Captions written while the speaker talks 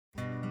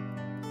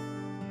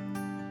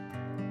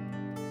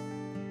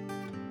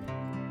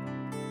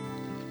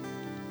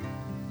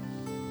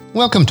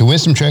Welcome to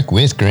Wisdom Trek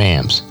with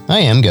Gramps. I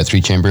am Guthrie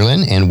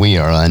Chamberlain, and we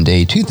are on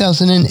day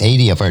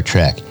 2080 of our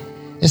trek.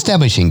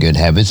 Establishing good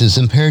habits is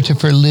imperative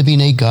for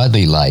living a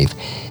godly life,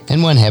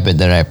 and one habit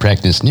that I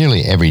practice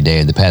nearly every day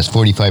of the past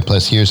 45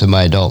 plus years of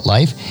my adult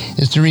life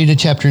is to read a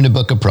chapter in the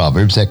book of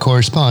Proverbs that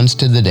corresponds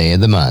to the day of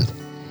the month.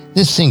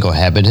 This single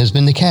habit has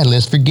been the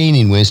catalyst for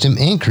gaining wisdom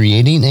and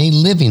creating a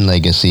living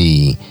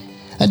legacy.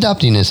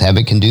 Adopting this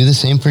habit can do the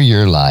same for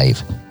your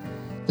life.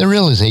 The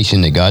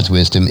realization that God's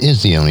wisdom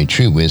is the only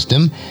true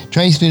wisdom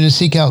drives me to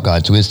seek out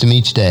God's wisdom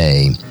each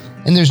day.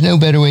 And there's no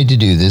better way to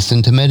do this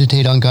than to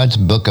meditate on God's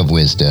book of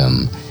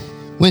wisdom.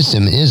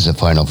 Wisdom is the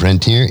final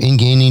frontier in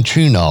gaining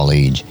true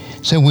knowledge,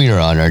 so we are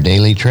on our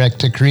daily trek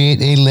to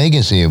create a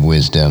legacy of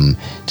wisdom,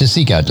 to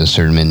seek out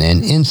discernment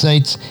and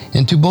insights,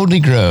 and to boldly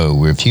grow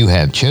where few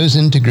have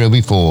chosen to grow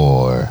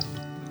before.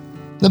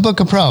 The Book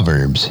of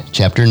Proverbs,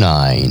 Chapter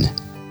 9.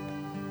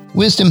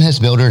 Wisdom has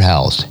built her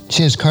house.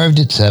 She has carved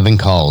its 7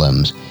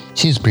 columns.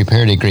 She has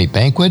prepared a great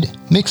banquet,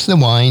 mixed the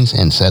wines,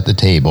 and set the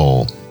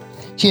table.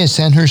 She has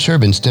sent her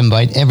servants to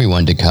invite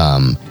everyone to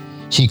come.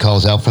 She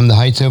calls out from the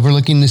heights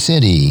overlooking the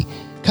city.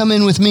 "Come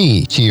in with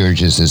me," she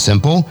urges the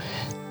simple.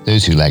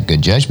 "Those who lack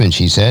good judgment,"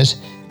 she says,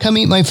 "come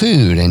eat my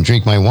food and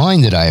drink my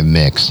wine that I have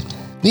mixed.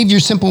 Leave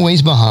your simple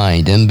ways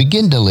behind and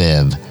begin to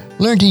live.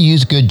 Learn to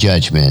use good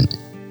judgment."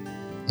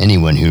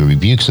 Anyone who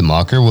rebukes a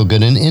mocker will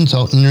get an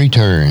insult in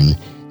return.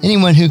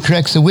 Anyone who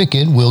corrects the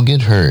wicked will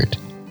get hurt.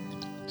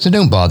 So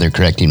don't bother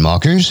correcting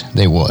mockers,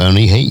 they will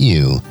only hate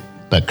you.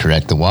 But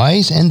correct the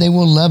wise, and they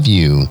will love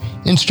you.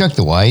 Instruct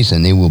the wise,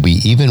 and they will be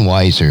even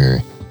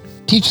wiser.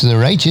 Teach the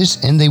righteous,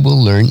 and they will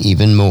learn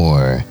even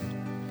more.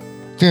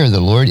 Fear of the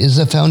Lord is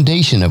the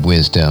foundation of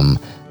wisdom.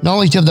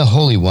 Knowledge of the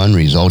Holy One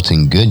results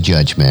in good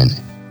judgment.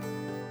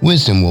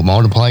 Wisdom will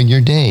multiply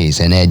your days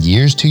and add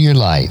years to your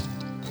life.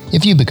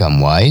 If you become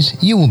wise,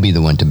 you will be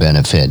the one to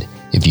benefit.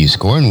 If you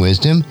scorn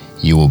wisdom,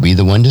 you will be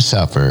the one to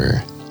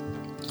suffer.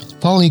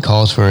 Folly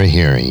calls for a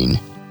hearing.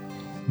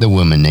 The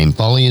woman named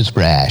Folly is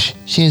brash.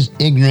 She is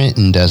ignorant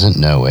and doesn't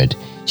know it.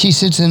 She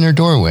sits in her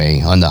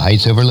doorway on the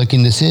heights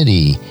overlooking the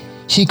city.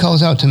 She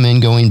calls out to men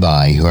going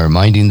by who are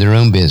minding their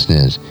own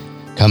business.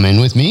 "Come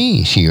in with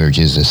me," she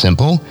urges the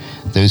simple.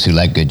 "Those who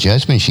lack good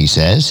judgment," she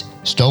says.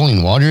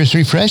 "Stolen water is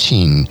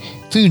refreshing.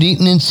 Food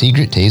eaten in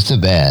secret tastes the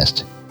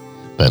best."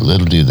 But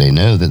little do they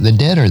know that the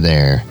dead are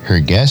there. Her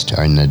guests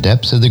are in the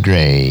depths of the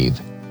grave.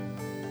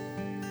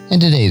 And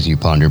today, as you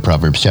ponder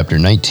Proverbs chapter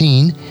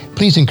 19,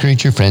 please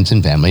encourage your friends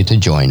and family to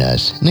join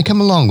us and to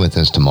come along with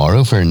us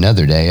tomorrow for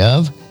another day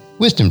of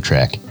Wisdom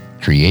Trek,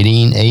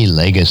 creating a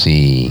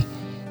legacy.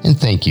 And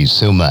thank you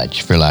so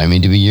much for allowing me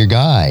to be your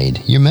guide,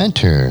 your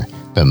mentor,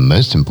 but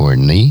most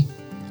importantly,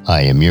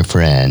 I am your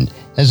friend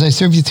as I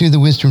serve you through the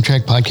Wisdom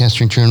Trek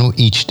podcast and journal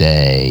each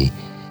day.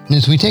 And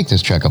as we take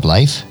this trek of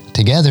life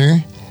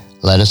together,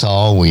 let us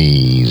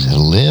always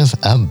live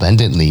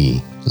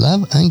abundantly,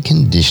 love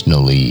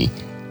unconditionally,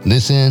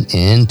 listen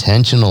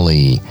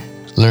intentionally,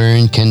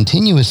 learn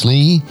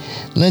continuously,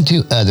 lend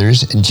to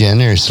others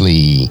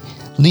generously,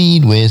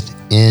 lead with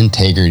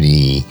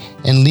integrity,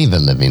 and leave a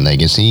living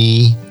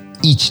legacy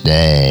each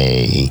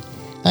day.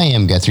 I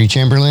am Guthrie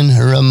Chamberlain,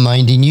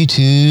 reminding you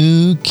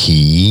to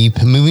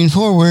keep moving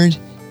forward,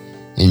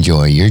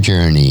 enjoy your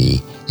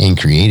journey, and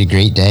create a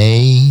great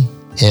day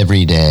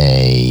every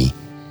day.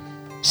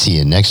 See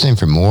you next time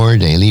for more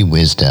daily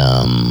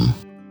wisdom.